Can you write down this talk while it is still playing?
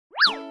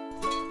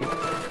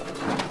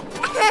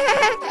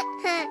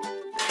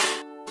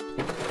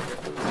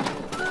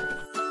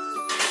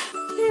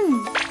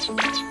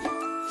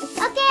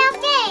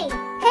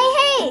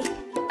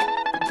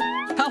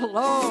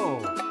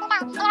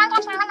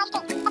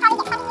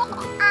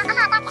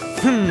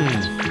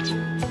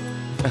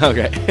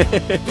Okay.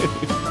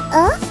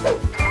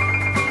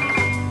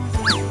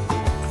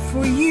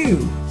 For you.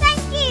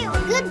 Thank you.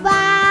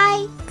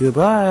 Goodbye.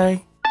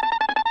 Goodbye.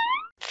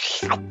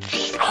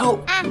 Help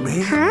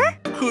me. Huh?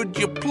 Could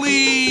you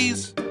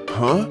please?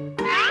 Huh?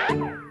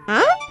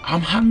 Huh?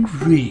 I'm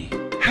hungry.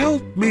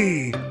 Help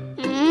me.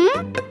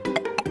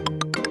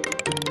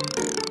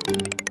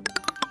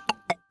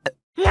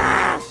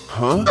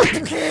 Huh?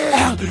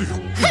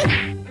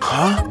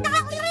 Huh?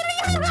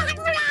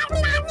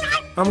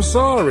 I'm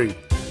sorry.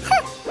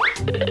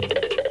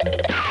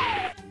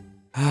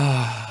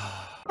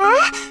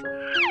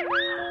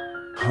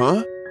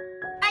 Huh?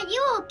 Are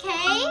you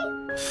okay?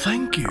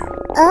 Thank you.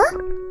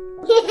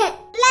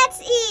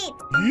 Let's eat.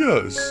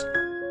 Yes.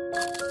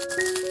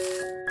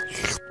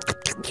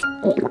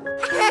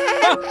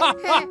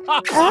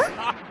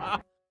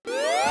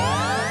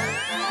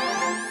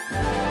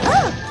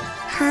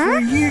 For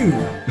you.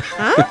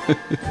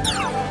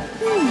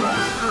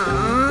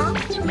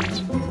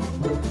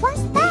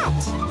 What's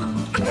that?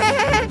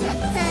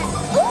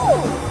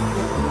 Ooh!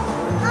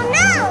 Oh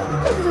no!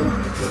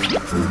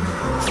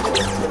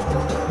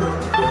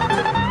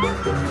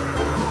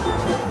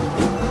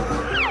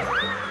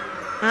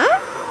 Huh?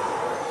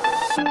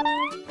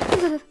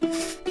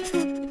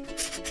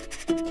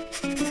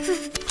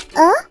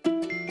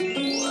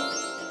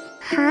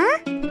 Huh?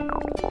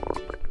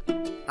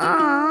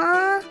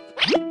 Aww.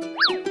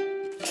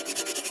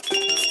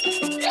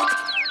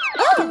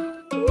 Oh!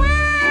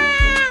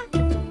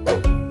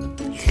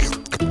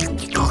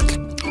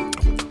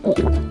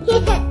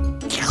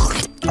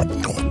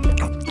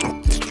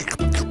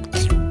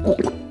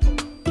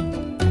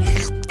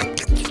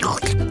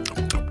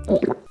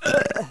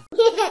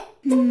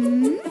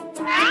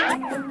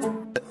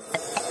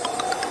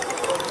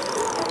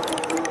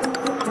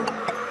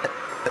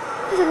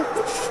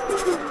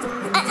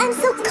 I'm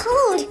so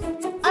cold.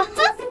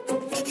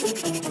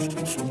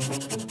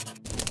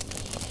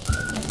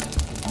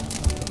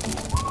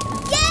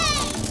 Yay!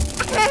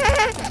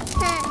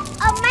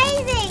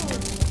 Amazing!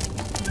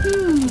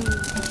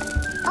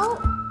 Oh,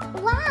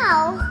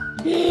 wow.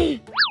 Hey,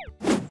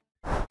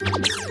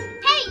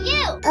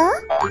 you!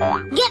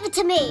 Give it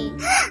to me.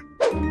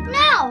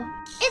 No,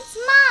 it's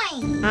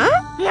mine.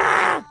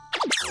 Huh?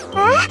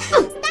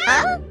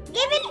 Stop!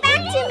 Give it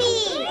back to me.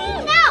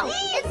 No,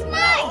 it's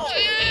mine.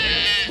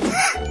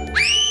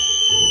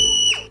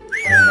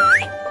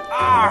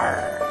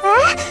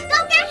 Go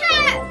get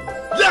her!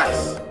 Yes!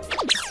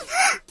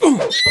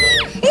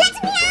 Let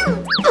me out!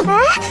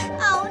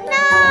 Oh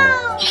no!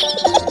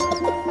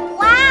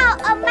 Wow,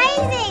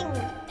 amazing!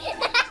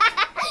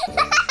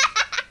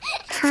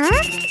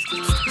 Huh?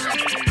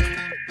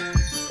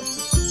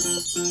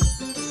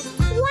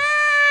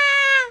 Wow!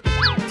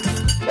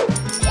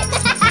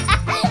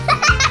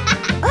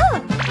 Oh!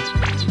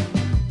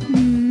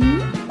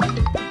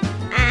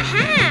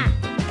 Aha!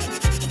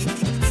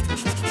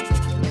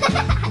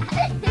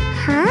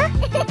 Huh?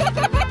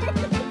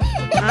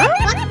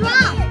 What's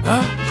wrong?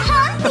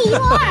 Hungry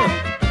you are!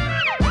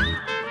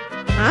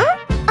 Huh?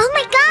 Oh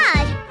my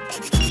god!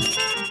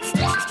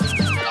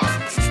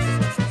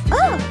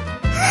 Oh!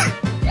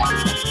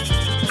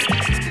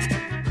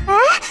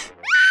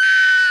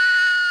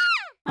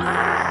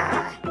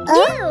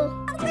 You!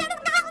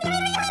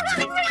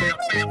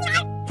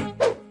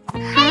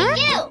 Hey,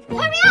 you!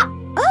 Hurry up!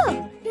 Oh!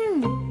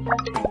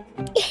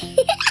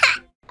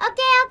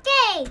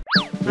 Okay.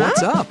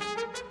 What's up?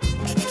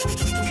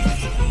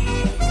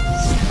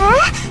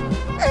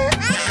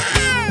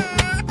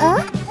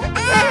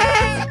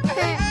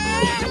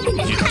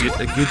 You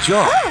did a good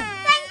job.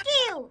 Thank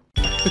you!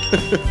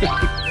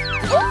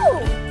 Ooh!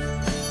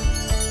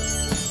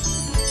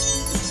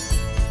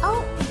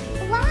 Oh,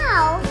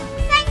 wow!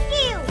 Thank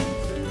you!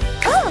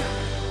 Oh!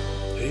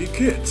 Hey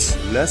kids,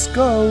 let's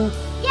go.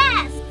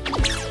 Yes!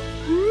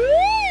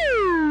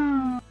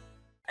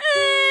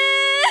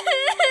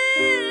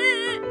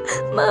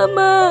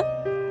 Mama!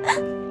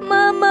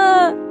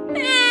 Mama!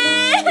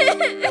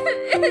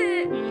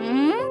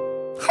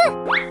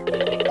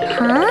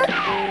 Huh?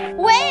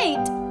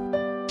 Wait!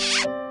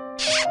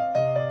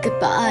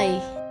 Goodbye.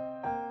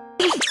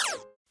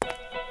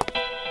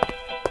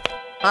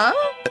 Huh?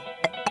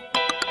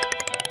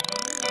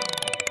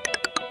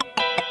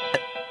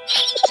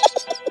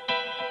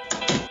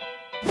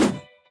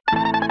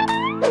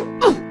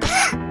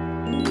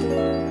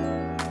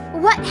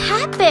 What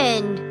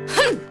happened?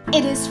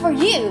 It is for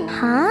you.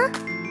 Huh?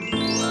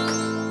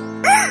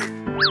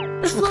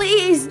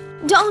 Please,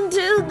 don't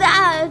do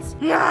that.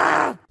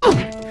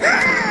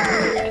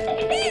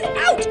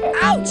 Ouch!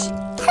 Ouch!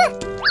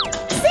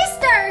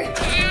 Sister!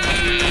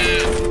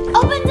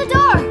 Open the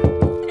door!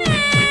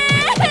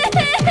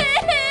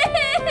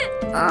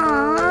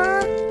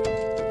 Aww.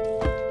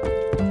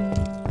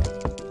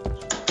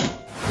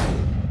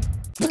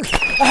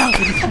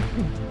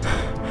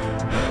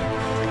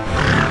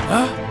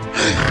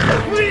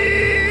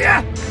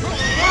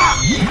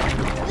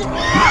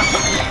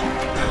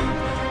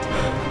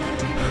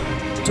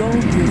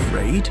 Don't be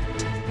afraid.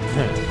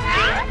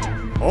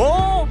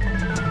 Oh!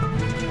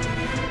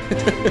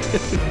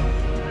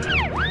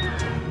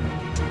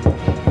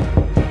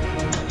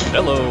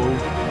 Hello.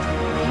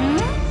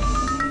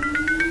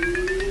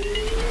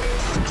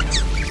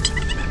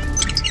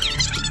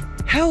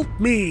 Help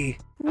me.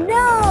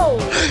 No!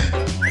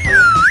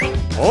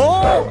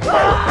 Oh!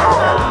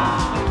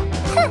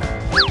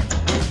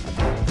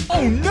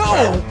 Oh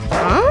no!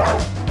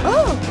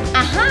 Oh,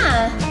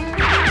 aha!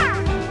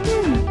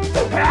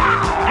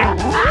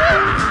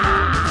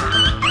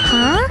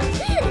 Huh?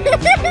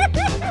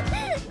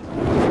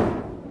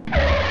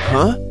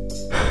 Huh?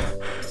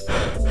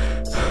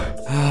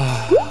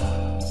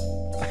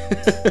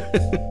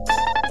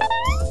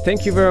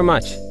 Thank you very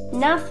much.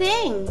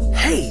 Nothing.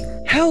 Hey,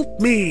 help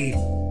me.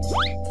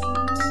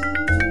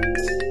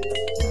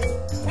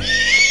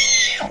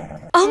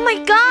 Oh my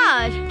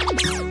god!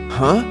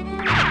 Huh?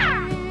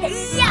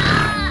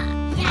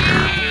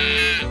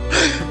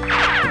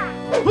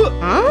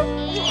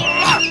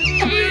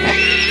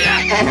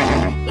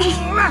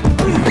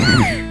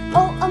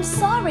 Oh, I'm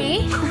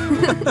sorry.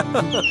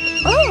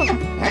 Oh.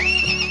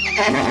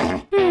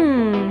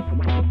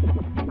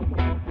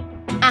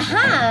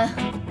 Aha!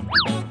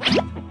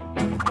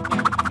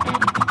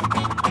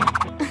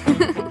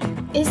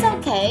 It's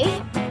okay.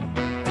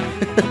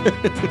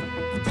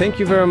 Thank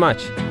you very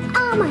much.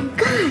 Oh my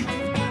god!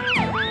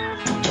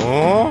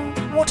 Oh?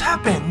 What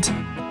happened?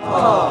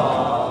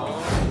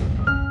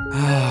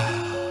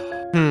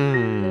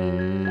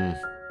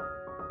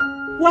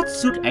 What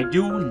should I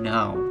do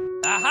now?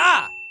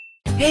 Aha!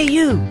 Hey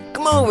you,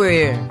 come over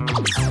here.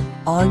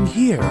 I'm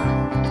here.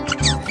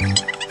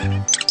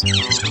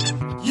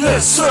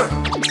 Yes, sir.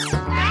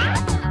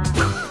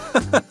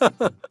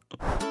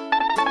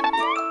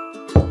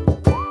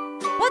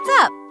 What's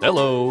up?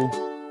 Hello.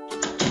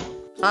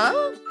 Huh?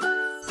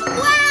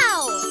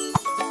 Wow!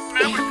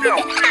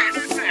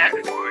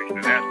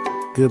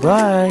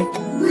 Goodbye.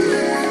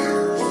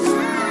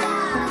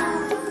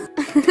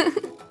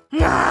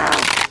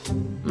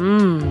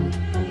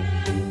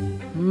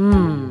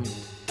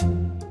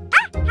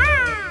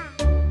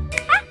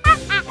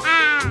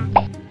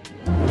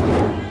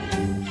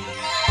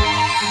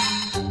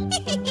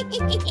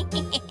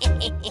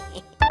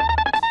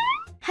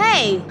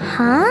 Hey!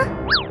 Huh?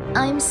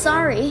 I'm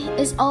sorry.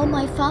 It's all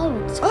my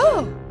fault.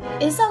 Oh!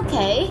 It's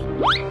okay.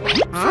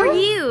 For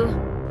you.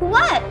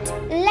 What?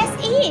 Let's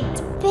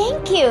eat.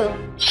 Thank you.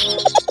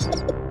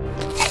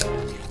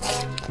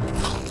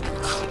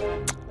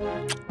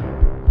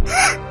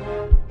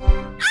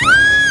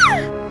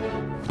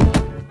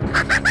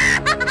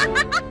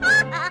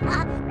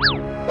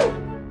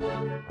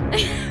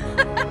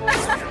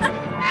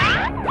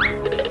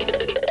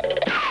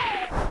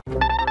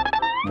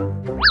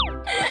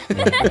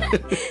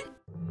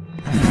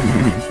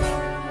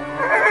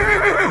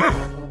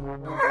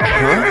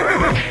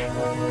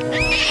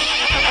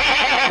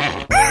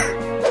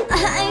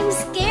 I'm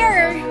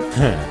scared.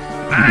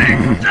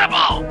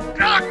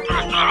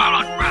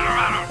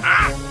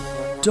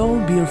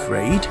 Don't be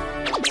afraid.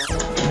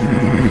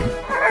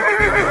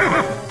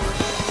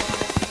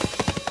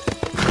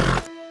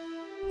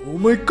 Oh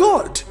my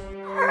god!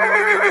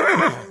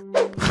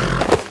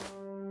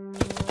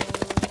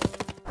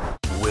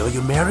 Will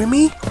you marry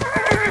me?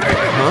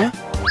 Huh?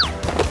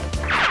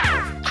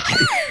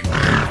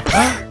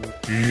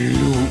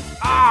 You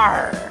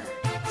are!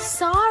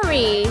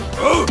 Sorry.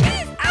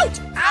 Ouch!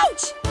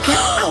 Ouch! Get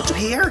out of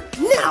here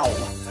now!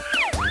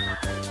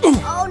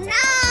 Oh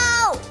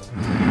no!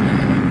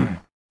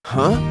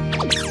 Huh?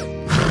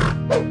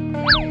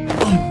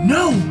 Oh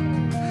no!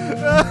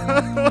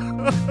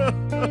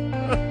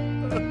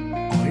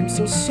 I'm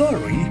so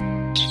sorry.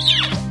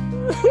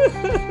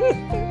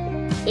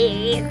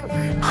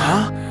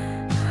 Huh?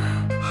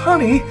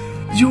 Honey,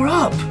 you're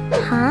up!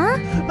 Huh?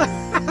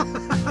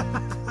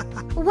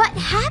 What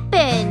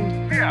happened?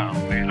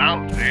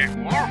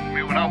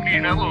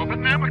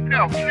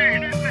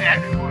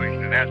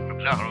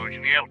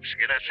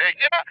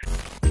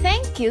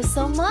 Thank you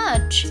so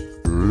much.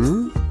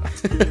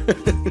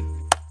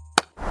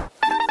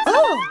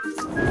 Oh!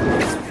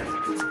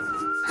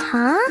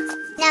 Huh?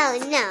 No,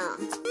 no.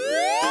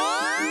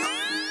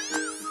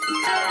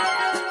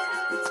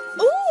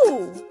 Ooh!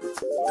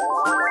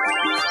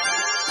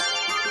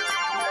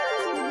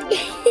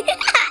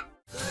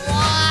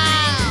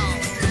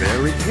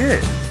 Very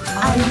good. I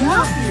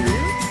love you.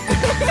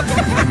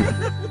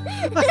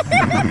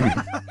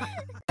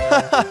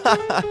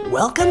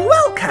 Welcome,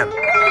 welcome!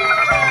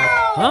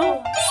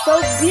 Huh? So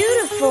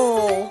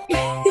beautiful.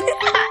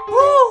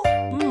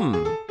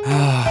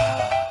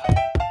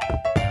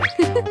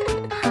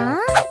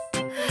 Huh?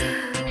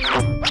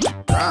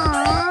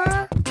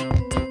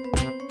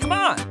 Come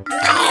on.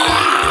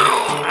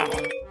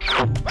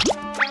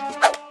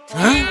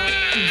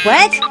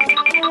 What?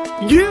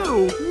 You!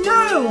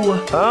 No!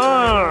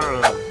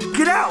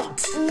 Get out!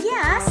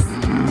 Yes.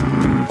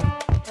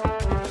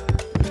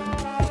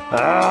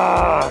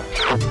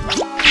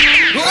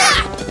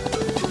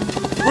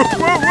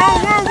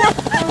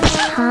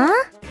 Huh?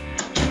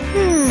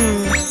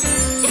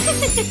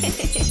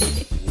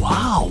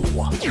 Wow!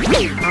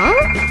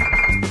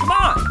 Come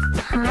on.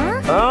 Huh?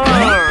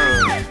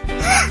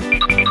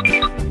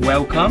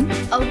 Welcome.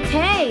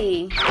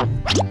 Okay.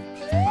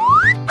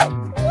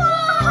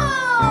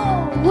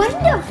 Whoa!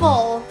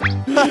 Wonderful!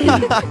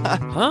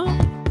 Huh?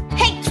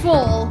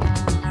 Hateful!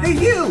 Hey,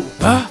 you!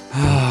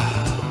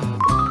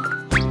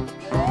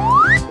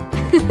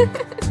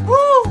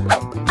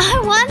 I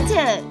want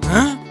it!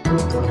 Huh?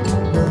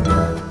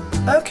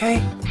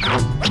 Okay.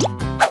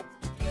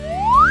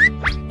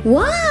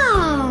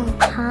 Wow!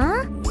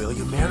 Huh? Will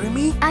you marry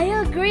me? I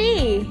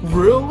agree.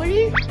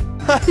 Really?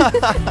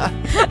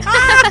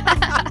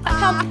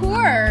 How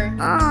poor!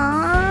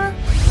 Aww.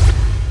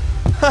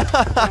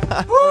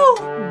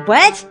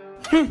 What?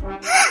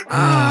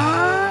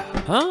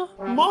 Huh?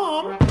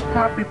 Mom,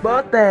 happy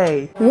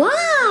birthday.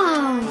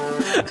 Wow!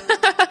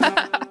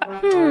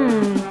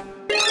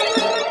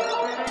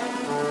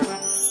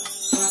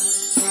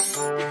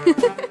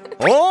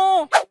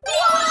 Oh!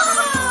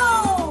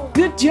 Wow!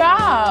 Good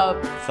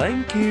job!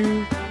 Thank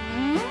you.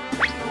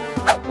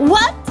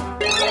 What?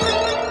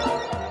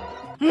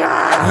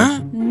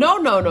 Huh? No,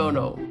 no, no,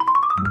 no.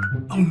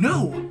 Oh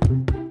no.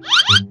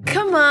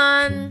 Come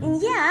on.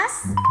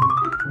 Yes.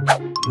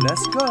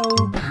 Let's go.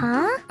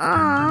 Huh?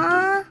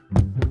 Aww.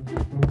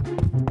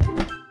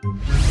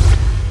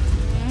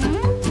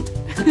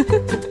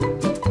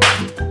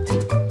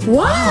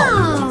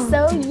 Wow!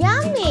 So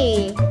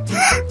yummy!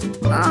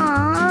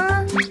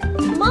 Aww.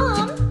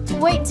 Mom,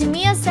 wait to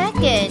me a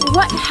second.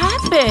 What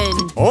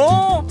happened?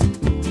 Oh!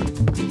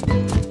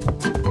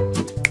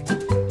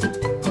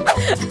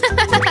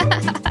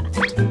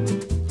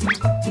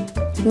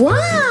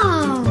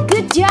 Wow!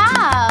 Good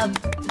job!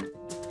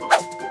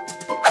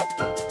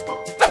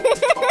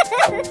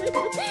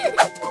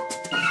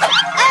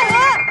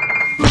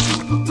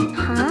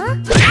 Huh?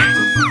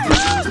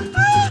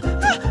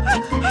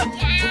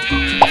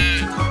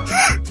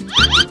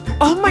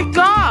 Oh my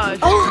god!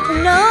 Oh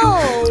no!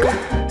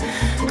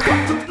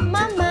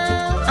 Mama!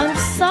 I'm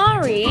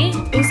sorry.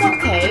 It's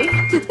okay.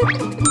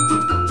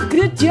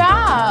 Good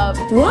job!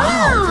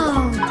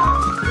 Wow!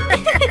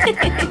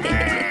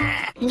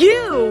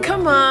 You.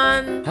 Come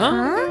on. Huh?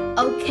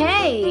 Huh?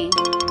 Okay.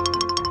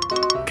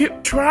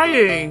 Keep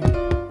trying.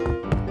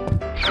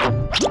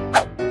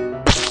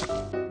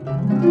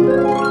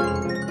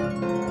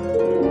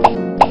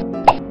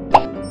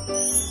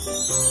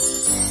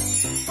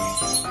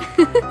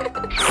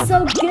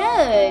 So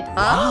good!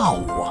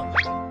 Wow.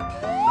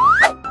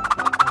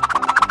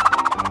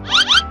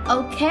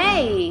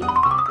 Okay.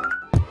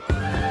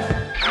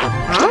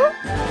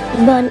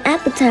 Bon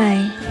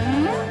appetit.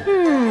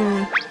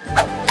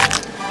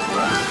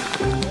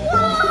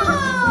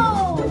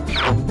 Wow!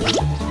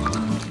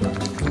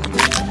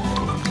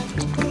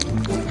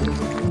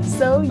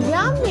 So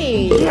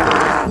yummy!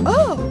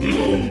 Oh!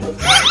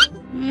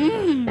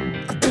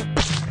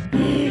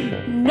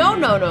 No,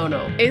 no, no,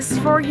 no. It's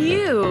for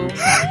you.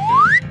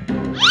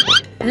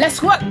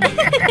 Let's work.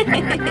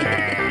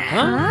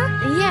 Huh?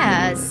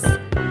 Yes.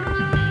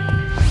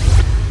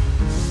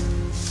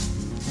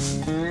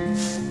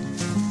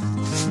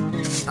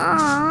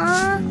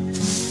 Aww.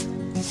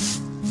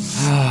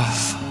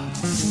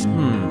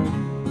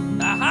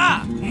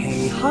 Aha!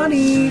 Hey,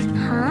 honey.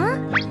 Huh?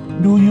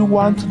 Do you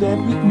want to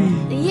dance with me?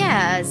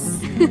 Yes.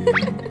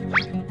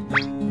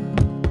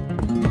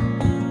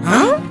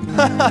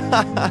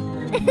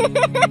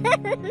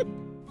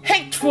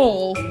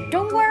 Hateful!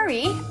 Don't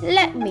worry.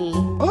 Let me.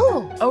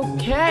 Oh,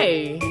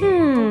 okay.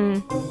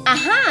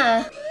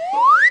 Aha!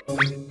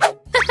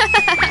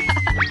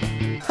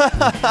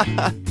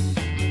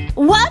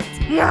 What?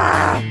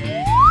 Aha!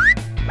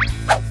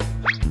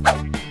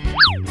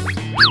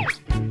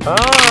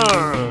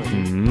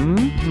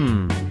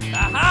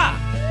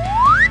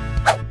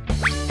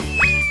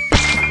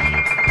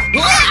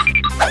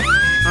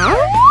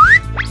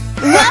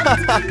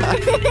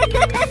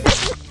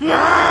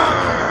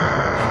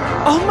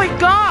 Oh my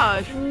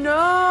god!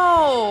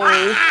 No!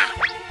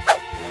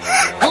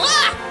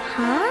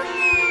 Huh?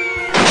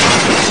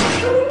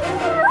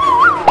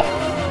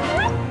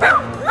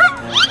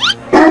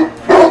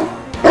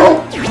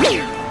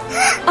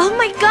 Oh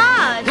my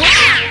god.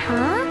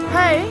 Huh?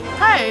 Hey,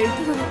 hey!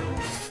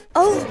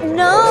 Oh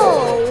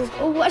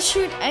no! What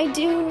should I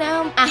do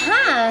now?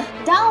 Aha!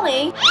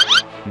 Darling!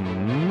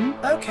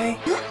 Okay.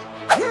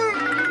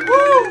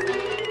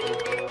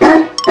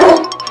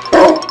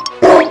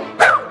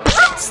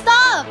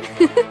 Stop!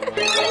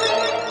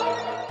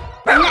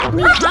 Let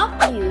me help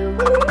you.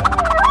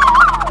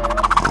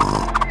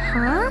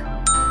 Huh?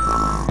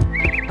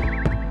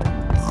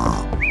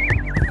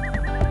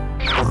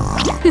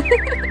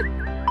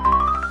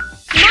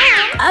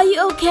 Mom, are you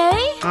okay?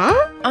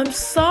 I'm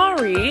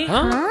sorry.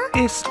 Huh?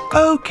 It's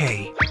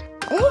okay.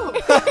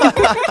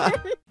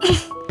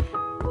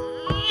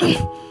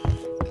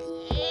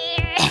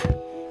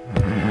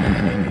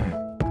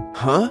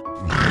 Huh?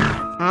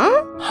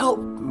 Help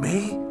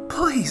me,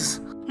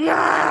 please.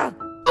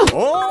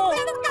 Oh!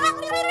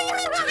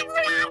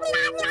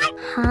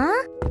 Huh?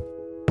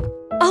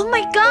 Oh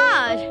my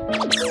god.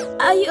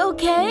 Are you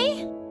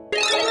okay?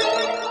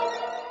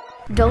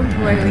 Don't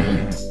worry.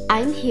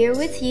 I'm here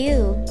with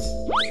you.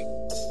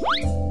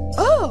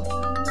 Oh.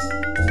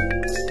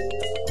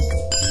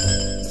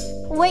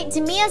 Wait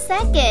to me a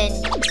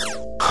second.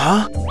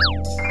 Huh?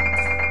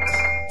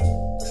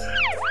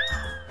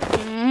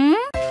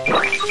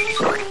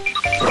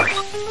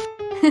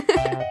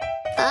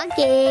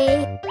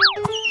 Okay.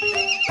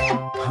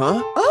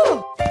 Huh?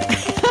 Oh.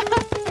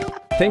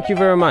 Thank you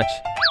very much.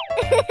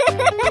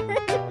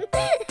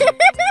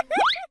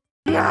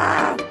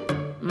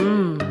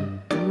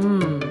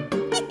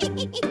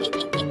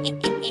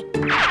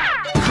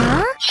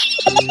 Huh?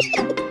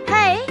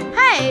 Hey,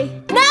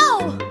 hey!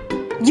 No!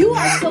 You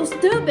are so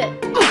stupid.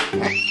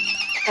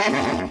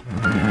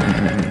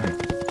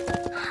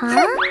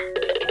 Huh?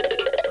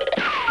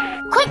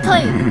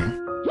 Quickly!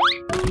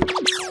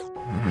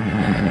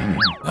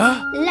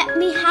 Let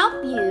me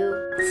help you.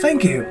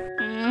 Thank you.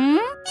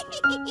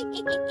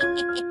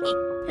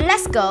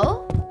 Let's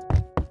go.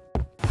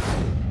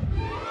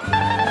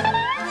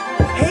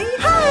 Hey,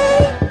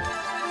 hi!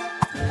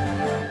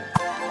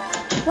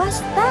 What's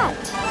that?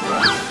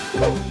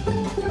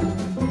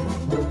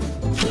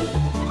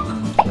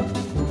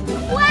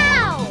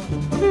 Wow!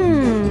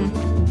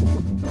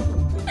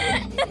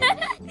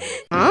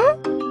 Huh?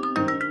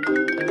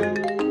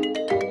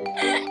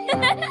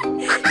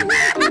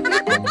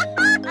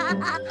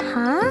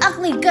 Huh?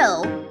 Ugly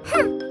girl.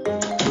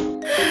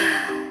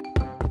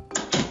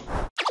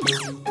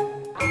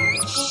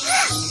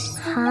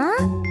 Huh?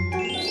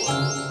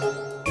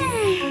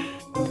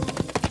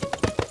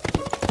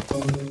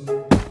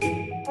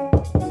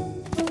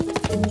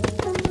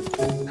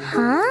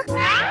 Huh?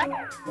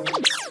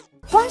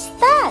 What's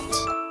that?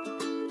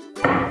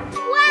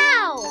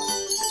 Wow!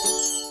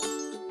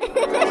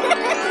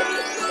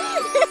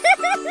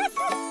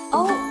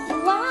 Oh,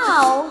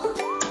 wow!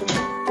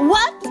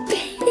 What?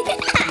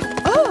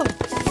 Oh.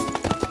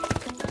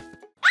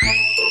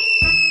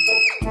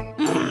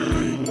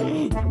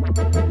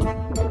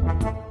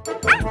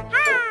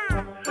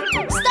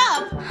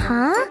 Stop!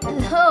 Huh?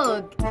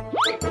 Look.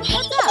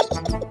 What's up?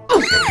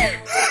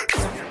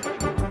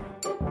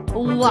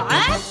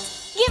 What?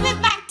 Give it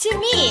back to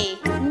me.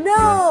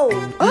 No.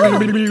 Oh.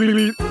 Wait,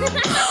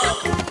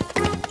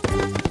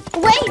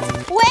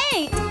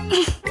 wait.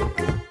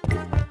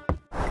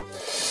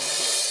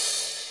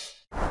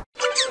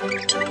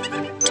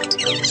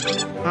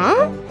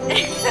 Huh?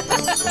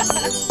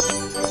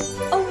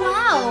 Oh,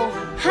 wow.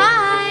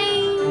 Hi.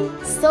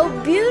 So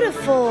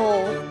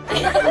beautiful.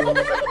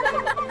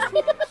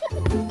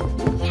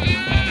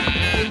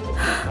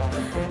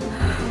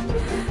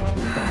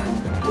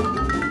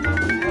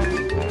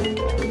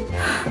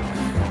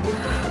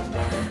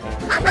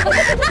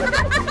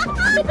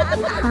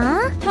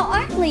 Huh? How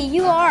ugly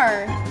you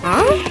are.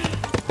 Huh?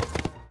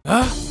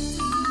 Huh?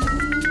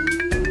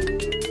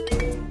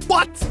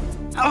 What?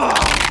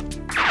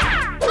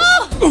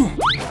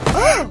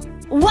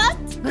 What?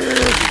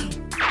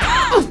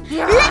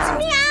 Let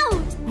me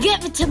out.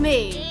 Give it to me.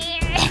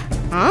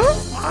 Huh?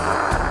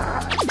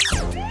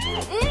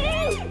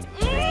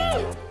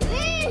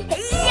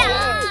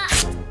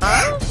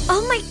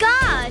 Oh my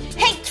god.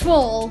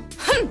 Hateful.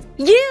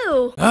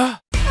 You. Huh?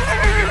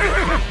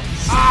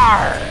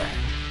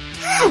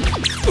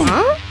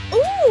 Huh?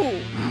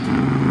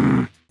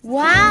 Ooh.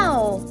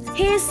 Wow.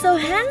 He is so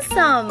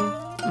handsome.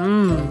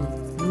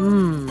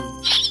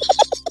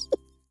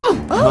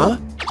 Huh?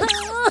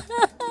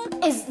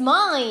 It's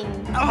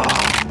mine.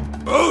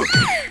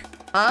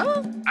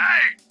 Huh?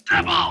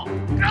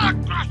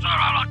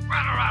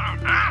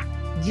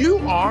 You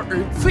are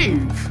a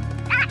thief.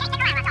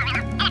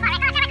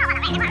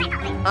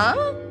 Huh?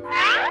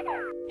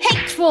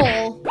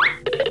 Hateful.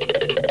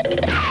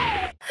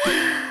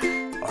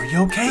 Are you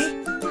okay?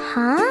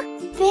 Huh?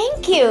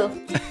 Thank you.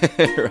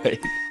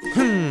 Right.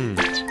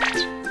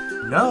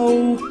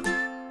 No.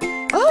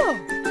 Oh.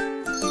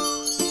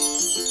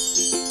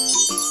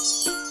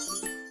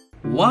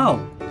 Wow,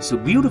 so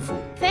beautiful.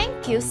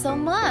 Thank you so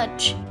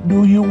much.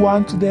 Do you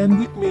want to dance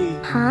with me?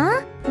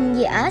 Huh?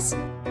 Yes.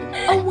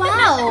 Oh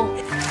wow.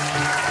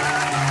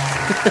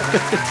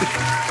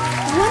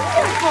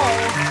 Wonderful.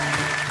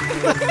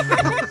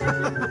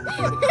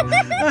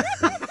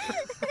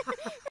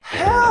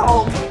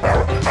 Help!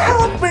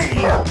 Help me!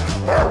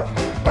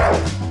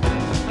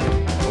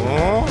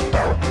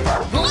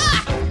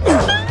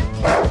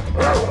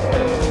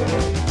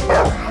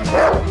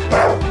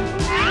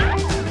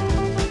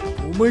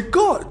 Oh my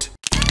god!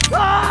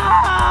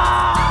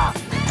 Huh?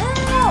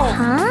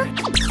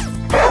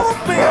 Help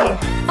me!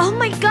 Oh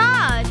my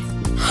god.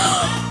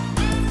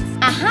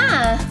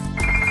 Aha.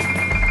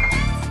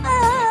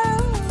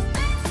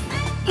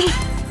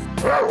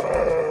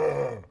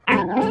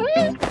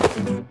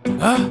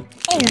 Huh?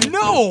 Oh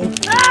no!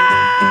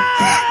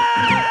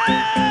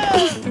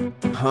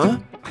 Huh?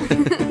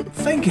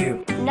 Thank you.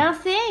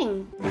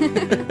 Nothing.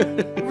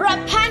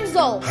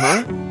 Rapunzel.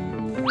 Huh?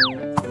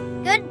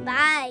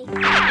 Goodbye.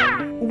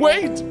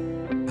 Wait!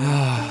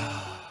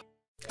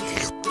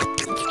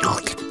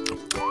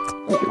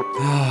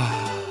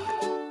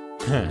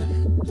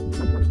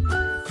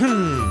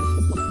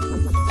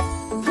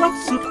 What's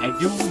should I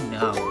do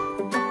now?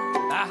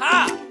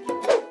 Aha!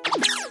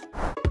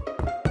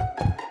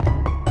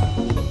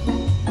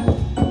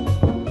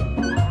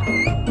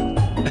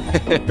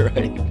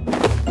 Right.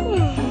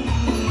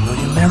 Will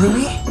you marry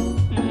me?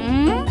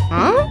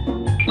 Huh?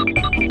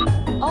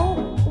 Oh,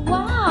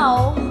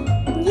 wow.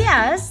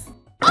 Yes.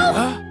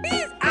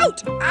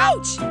 Ouch!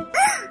 Ouch!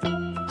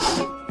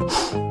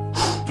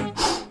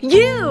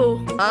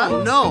 You.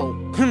 Oh no!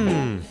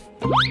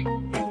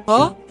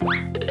 Huh?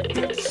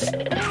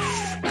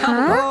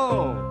 Huh?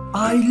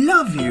 I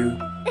love you.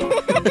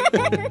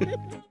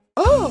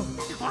 Oh.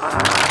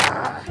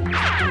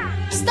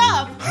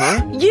 Stop.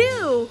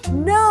 You.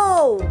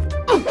 No.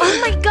 Oh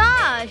my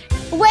God.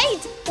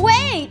 Wait,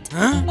 wait.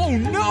 Oh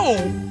no!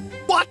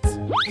 What?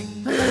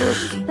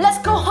 Let's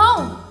go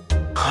home.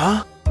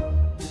 Huh?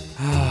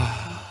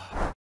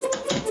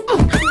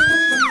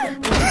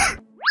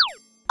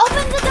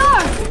 Open the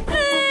door.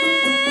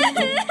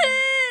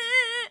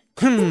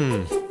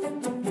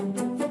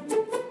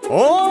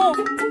 Oh!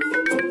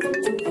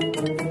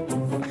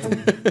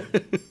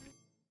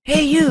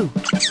 Hey, you!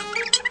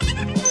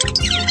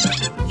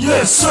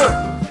 Yes, sir.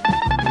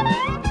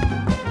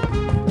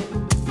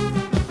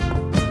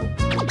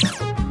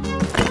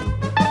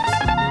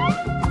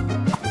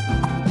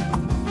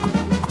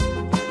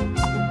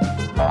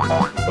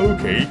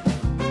 Okay.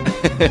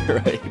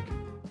 Right.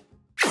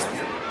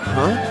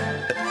 Huh?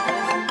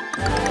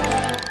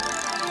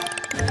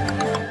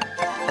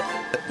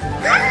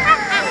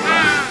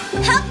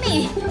 Help me.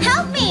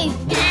 Help me.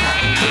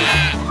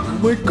 Oh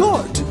my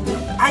God.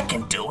 I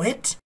can do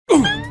it!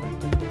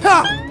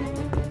 Ha!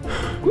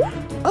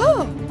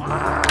 Oh.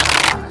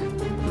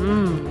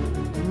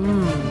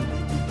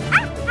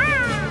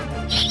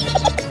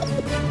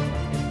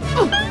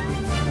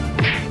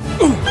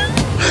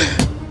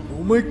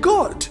 Oh my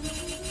God.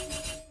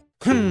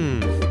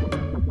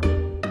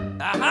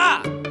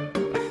 Aha!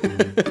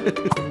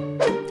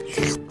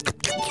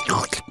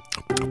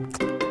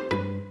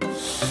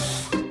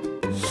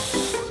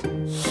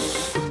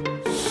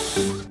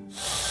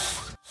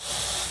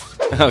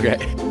 Okay.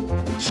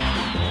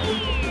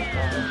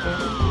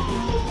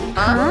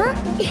 Huh?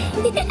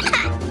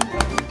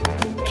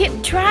 Keep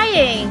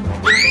trying.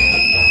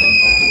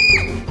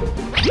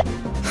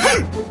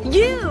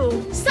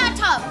 You.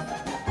 Shut up.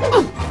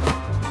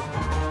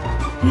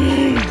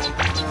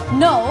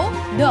 No,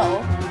 no.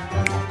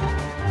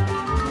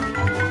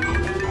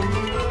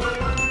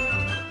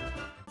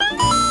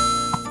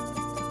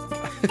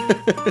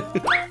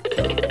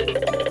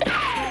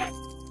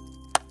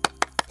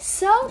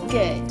 So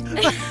good.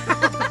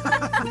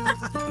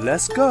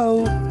 Let's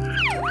go.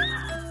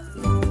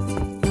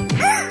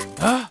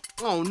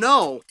 Oh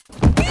no!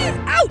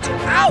 Ouch.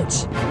 Ouch.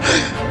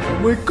 Oh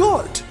my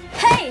God.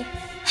 Hey,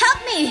 help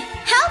me.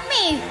 Help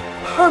me.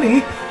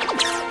 Honey.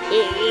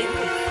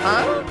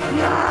 Huh?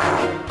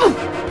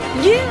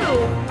 You.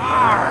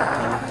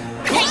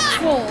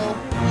 Hateful.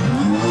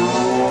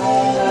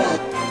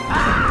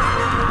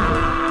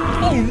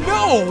 Oh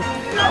no!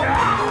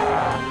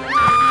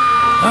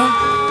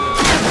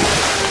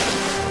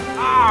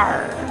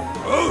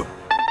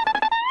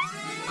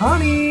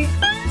 Honey.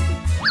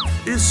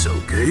 It's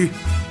okay.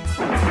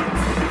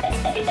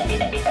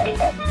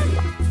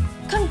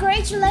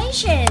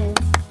 Congratulations.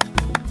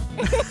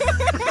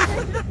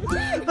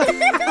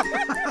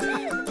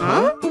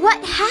 Huh? What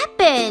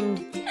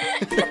happened?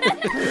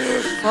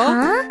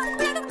 Huh?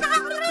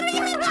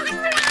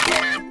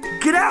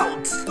 Get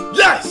out.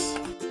 Yes!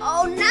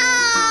 Oh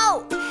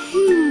no!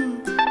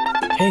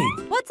 Hey,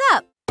 What's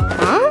up?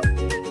 Huh?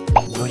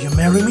 will you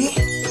marry me?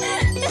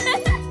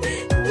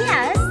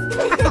 Yes.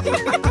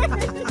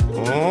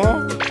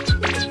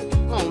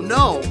 Oh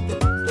no!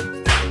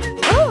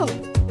 Oh.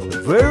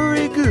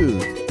 Very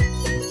good.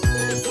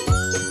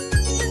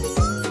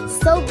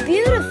 So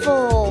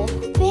beautiful.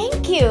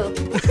 Thank you.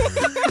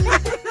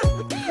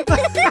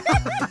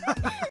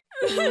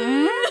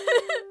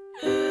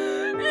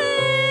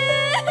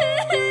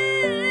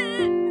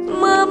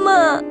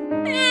 Mama.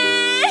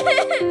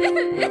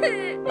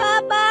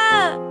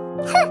 Papa.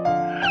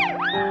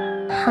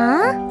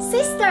 Huh?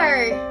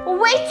 Sister,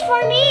 wait for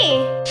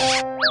me.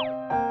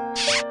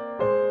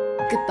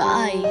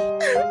 Goodbye.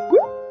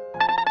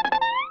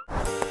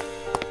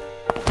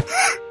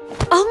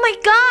 Oh my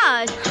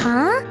God.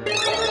 Huh?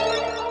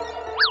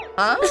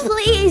 Huh?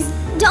 Please,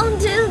 don't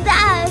do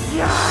that.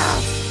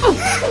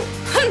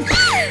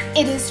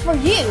 It is for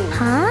you.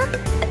 Huh?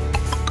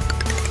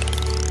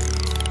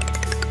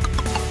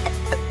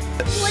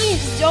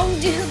 Please, don't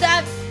do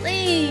that,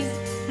 please.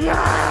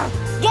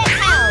 Get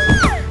out.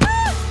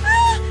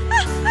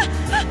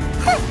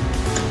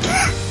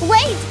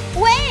 Wait,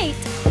 wait.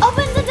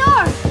 Open the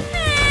door.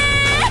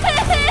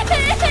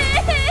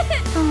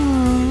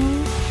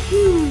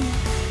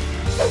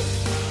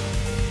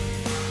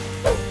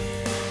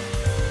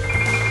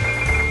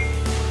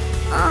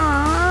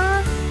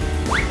 Aww.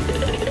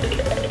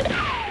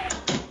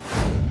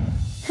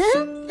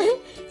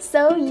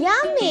 So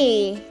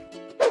yummy.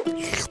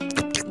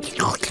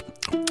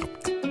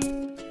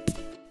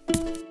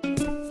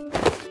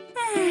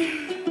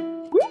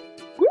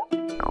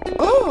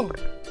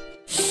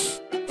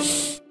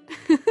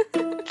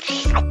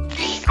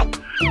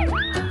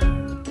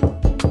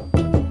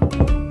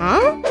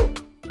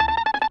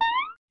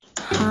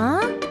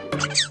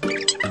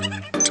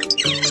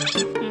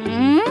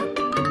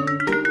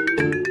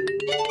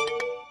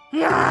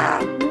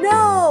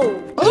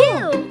 No!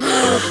 You!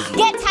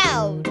 Get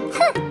out!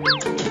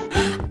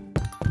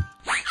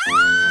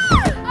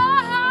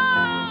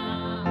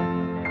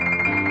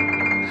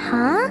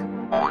 Huh?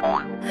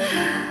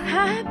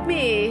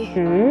 Happy.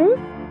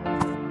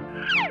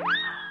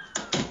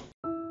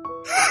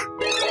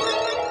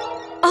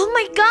 Oh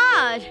my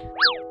god!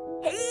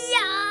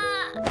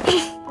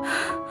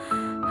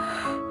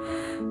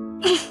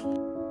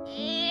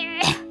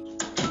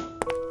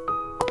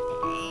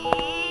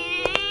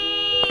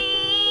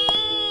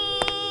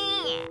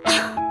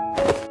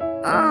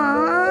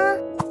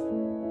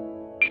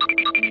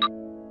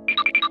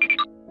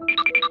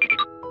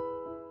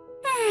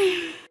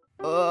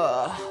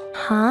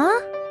 Huh?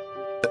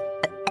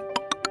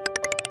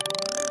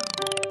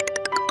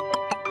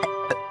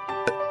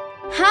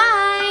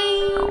 Hi!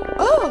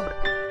 Oh!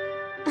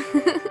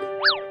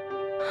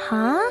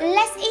 Huh?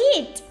 Let's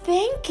eat!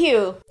 Thank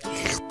you.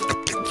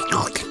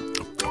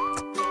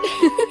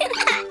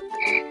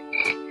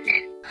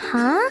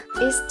 Huh?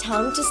 It's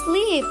time to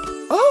sleep.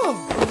 Oh!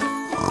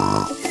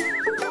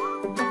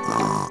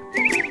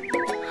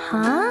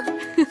 Huh?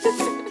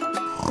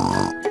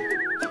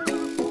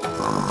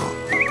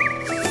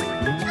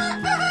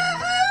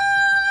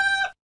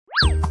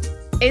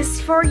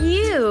 It's for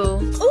you.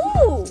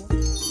 Ooh!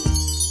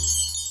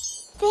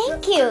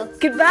 Thank you.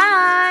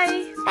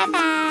 Goodbye.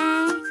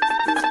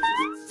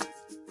 Bye-bye.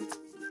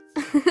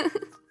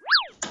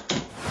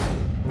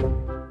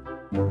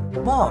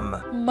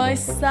 Mom, My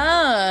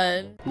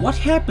son. What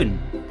happened?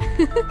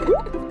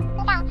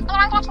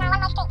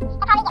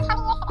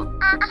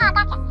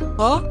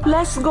 huh?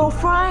 Let's go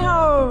fry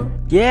her.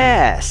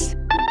 Yes.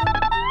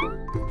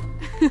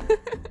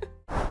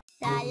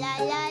 La la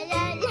la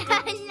la la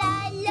la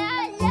la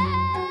la.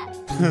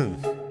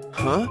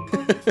 Huh?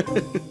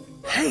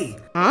 Hey,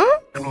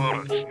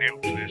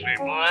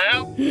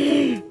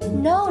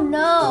 No,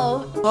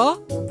 no. huh?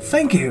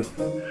 Thank you.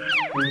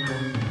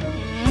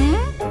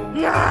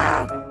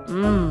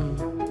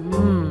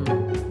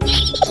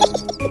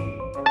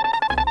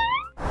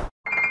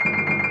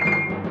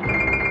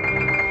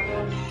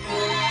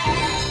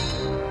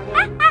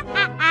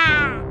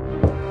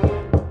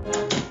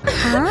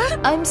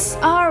 I'm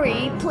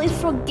sorry. Please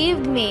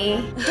forgive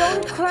me.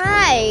 Don't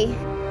cry.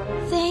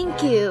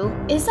 Thank you.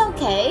 It's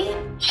okay.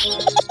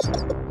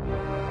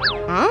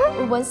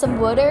 Huh? Want some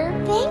water?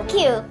 Thank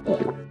you.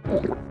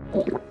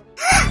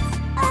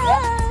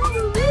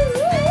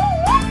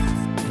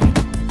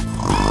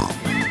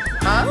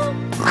 Huh?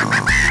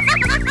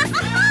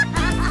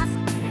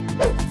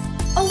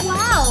 Oh,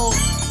 wow.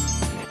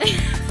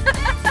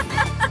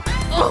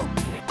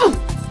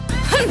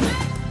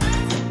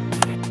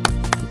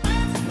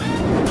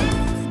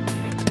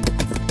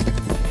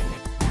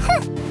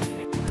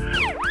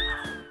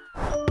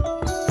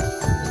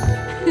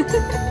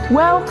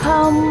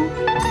 Welcome.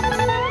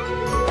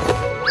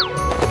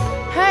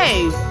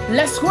 Hey,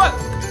 let's work.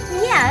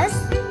 Yes.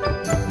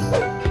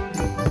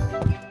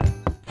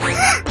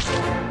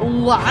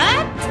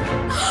 What?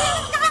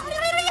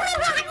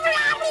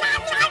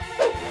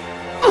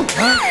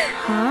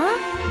 Huh?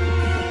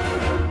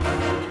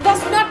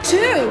 That's not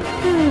true.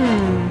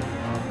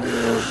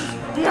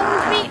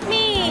 Don't beat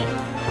me.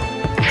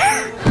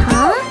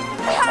 Huh?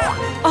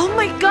 Oh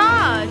my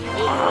god.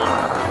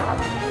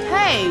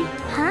 Hey.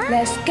 Huh?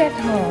 Let's get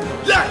home.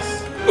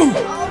 Yes!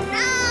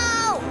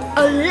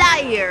 A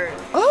liar.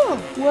 Oh,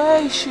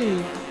 where is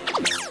she?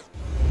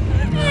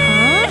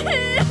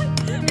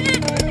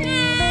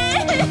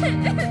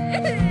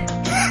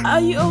 Are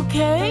you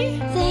okay?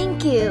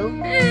 Thank you.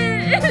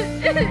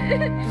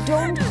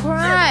 Don't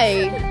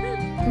cry.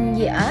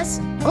 Yes.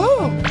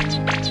 Oh,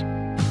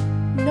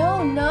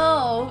 No,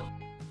 no.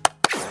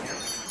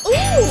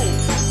 Ooh!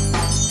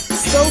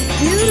 So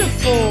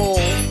beautiful.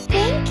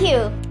 Thank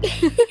you.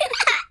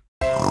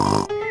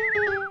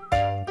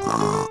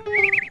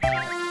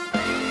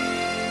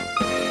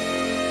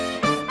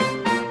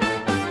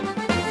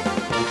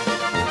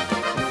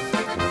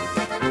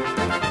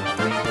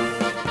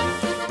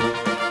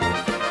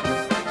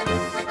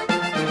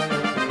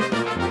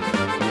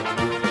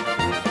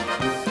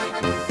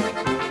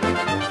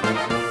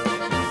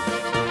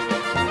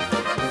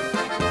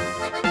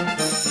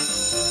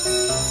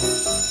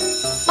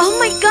 Oh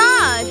my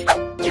god.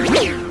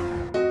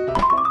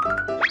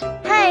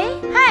 Hey,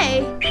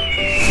 hey.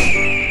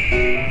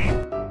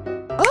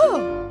 oh,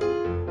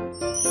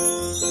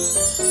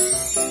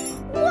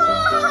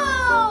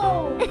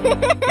 Wow!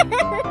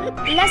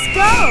 Let's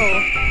go.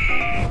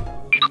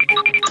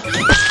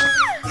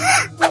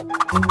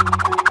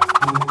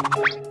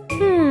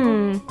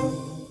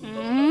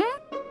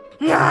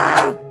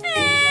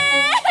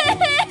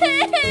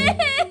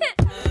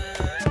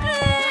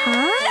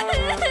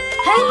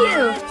 Hey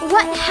you,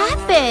 what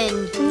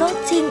happened?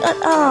 Nothing at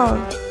all.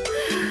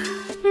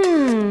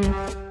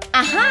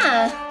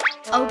 Aha.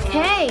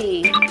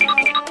 Okay.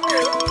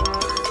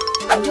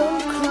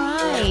 Don't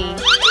cry.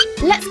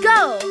 Let's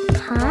go.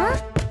 Huh?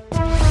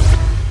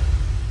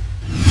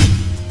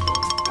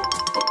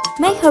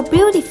 Make her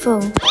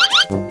beautiful.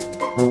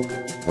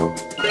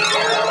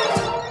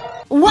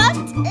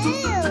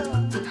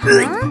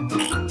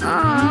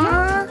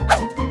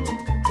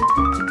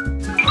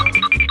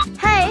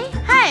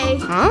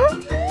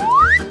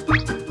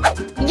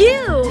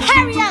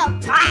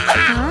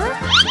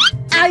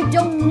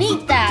 don't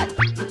need that.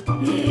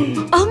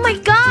 Oh my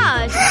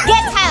god!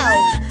 Get out!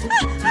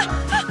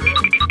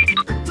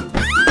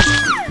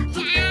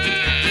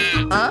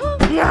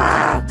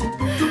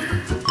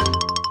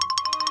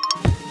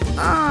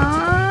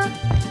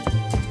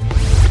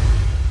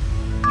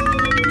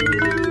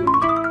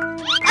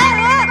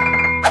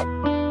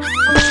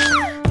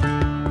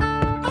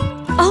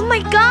 Oh my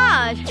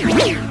god!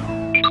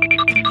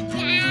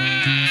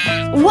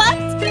 What?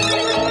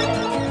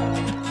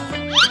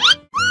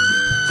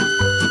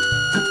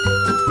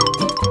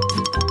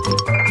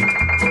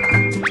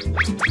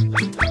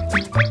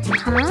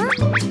 Huh?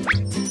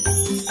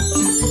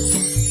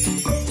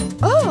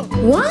 Oh!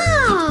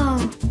 Wow!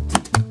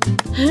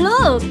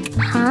 Look!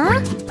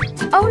 Huh?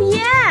 Oh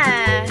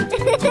yeah!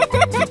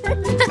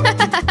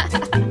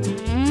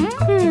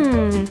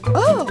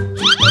 Oh!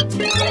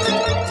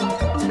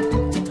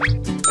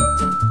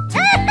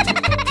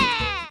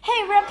 Hey,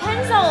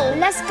 Rapunzel!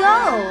 Let's go!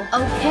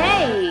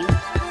 Okay.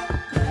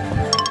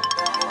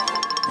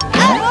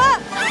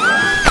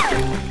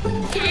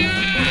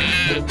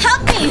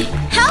 Help me!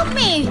 Help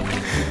me!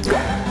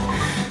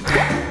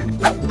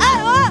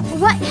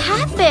 What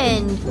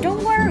happened?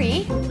 Don't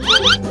worry.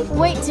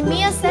 Wait to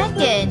me a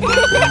second.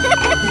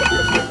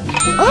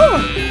 Oh!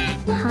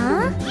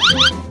 Huh?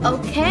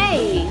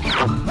 Okay.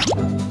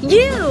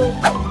 You!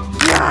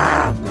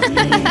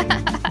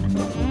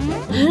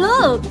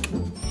 Look!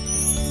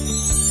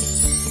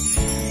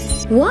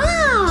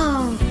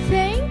 Wow!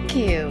 Thank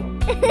you.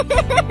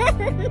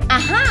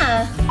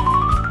 Aha!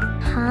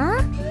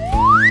 Huh?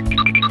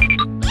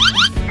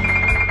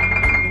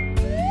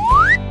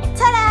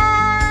 Ta-da!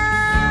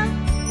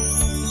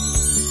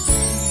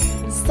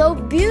 So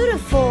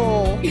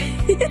beautiful!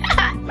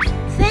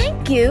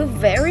 Thank you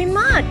very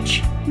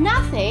much.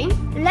 Nothing.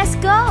 Let's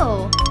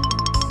go.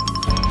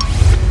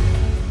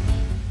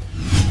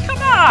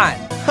 Come on!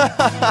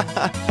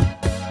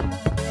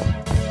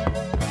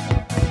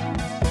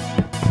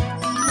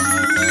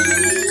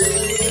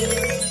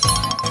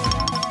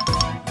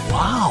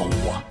 Wow.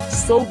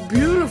 So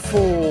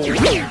beautiful.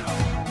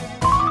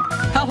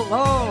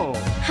 Hello!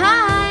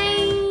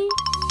 Hi!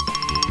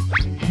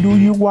 Do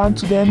you want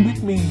to dance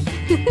with me?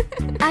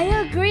 I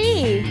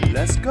agree.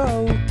 Let's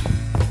go.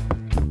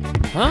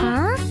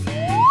 Huh?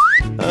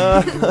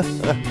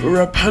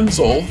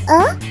 Rapunzel.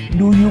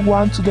 Do you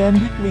want to dance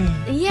with me?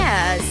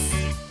 Yes.